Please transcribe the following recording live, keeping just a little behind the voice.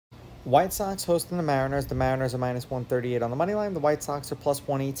White Sox hosting the Mariners. The Mariners are minus 138 on the money line. The White Sox are plus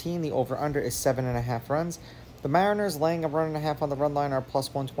 118. The over-under is 7.5 runs. The Mariners laying a run and a half on the run line are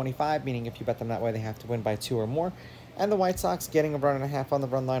plus 125, meaning if you bet them that way, they have to win by 2 or more. And the White Sox getting a run and a half on the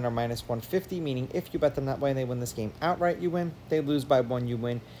run line are minus 150, meaning if you bet them that way and they win this game outright, you win. They lose by 1, you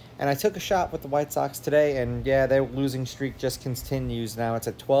win. And I took a shot with the White Sox today, and yeah, their losing streak just continues. Now it's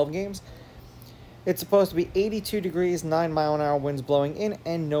at 12 games. It's supposed to be 82 degrees, 9-mile-an-hour winds blowing in,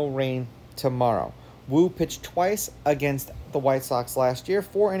 and no rain tomorrow. Wu pitched twice against the White Sox last year.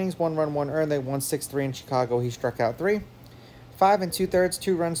 4 innings, 1 run, 1 earned. They won 6-3 in Chicago. He struck out 3. 5 2/3,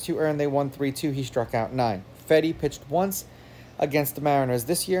 2 runs, 2 earned. They won 3-2. He struck out 9. Fedde pitched once against the Mariners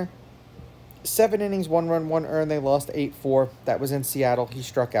this year. 7 innings, 1 run, 1 earned. They lost 8-4. That was in Seattle. He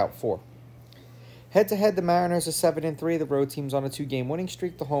struck out 4. Head-to-head, the Mariners are 7-3. The road team's on a 2-game winning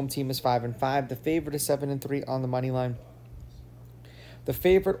streak. The home team is 5-5. The favorite is 7-3 on the money line. The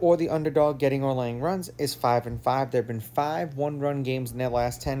favorite or the underdog getting or laying runs is 5-5. There have been 5 one-run games in their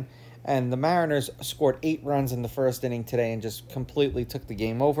last 10, and the Mariners scored 8 runs in the first inning today and just completely took the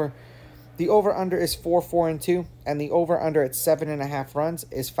game over. The over-under is 4-4-2, and the over-under at 7.5 runs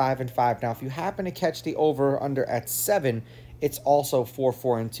is 5-5. Now, if you happen to catch the over-under at 7, it's also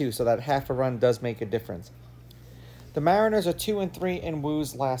 4-4-2, so that half a run does make a difference. The Mariners are 2-3 in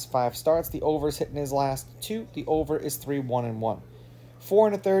Wu's last 5 starts. The over's hitting his last 2. The over is 3-1-1.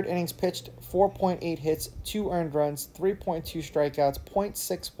 4 1/3 innings pitched, 4.8 hits, 2 earned runs, 3.2 strikeouts,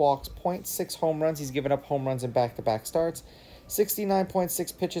 0.6 walks, 0.6 home runs. He's given up home runs in back-to-back starts.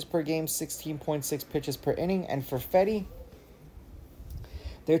 69.6 pitches per game, 16.6 pitches per inning. And for Fedde,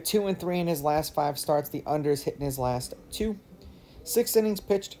 they're 2-3 in his last 5 starts. The under is hitting his last 2. 6 innings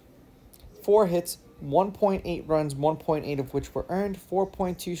pitched, 4 hits, 1.8 runs, 1.8 of which were earned,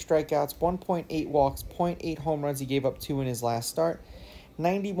 4.2 strikeouts, 1.8 walks, 0.8 home runs. He gave up 2 in his last start.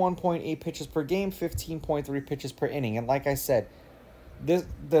 91.8 pitches per game, 15.3 pitches per inning. And like I said,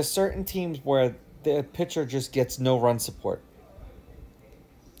 there's certain teams where the pitcher just gets no run support.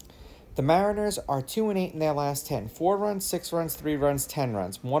 The Mariners are 2-8 in their last 10. 4 runs, 6 runs, 3 runs, 10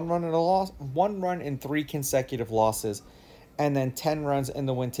 runs. 1 run in a loss, 1 run in 3 consecutive losses, and then 10 runs in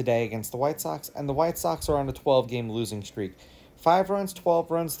the win today against the White Sox. And the White Sox are on a 12-game losing streak. 5 runs,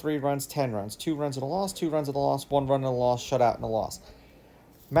 12 runs, 3 runs, 10 runs. 2 runs in a loss, 2 runs in a loss, 1 run in a loss, shutout in a loss.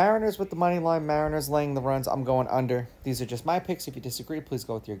 Mariners with the money line, Mariners laying the runs. I'm going under. These are just my picks. If you disagree, please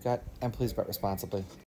go with your gut, and please bet responsibly.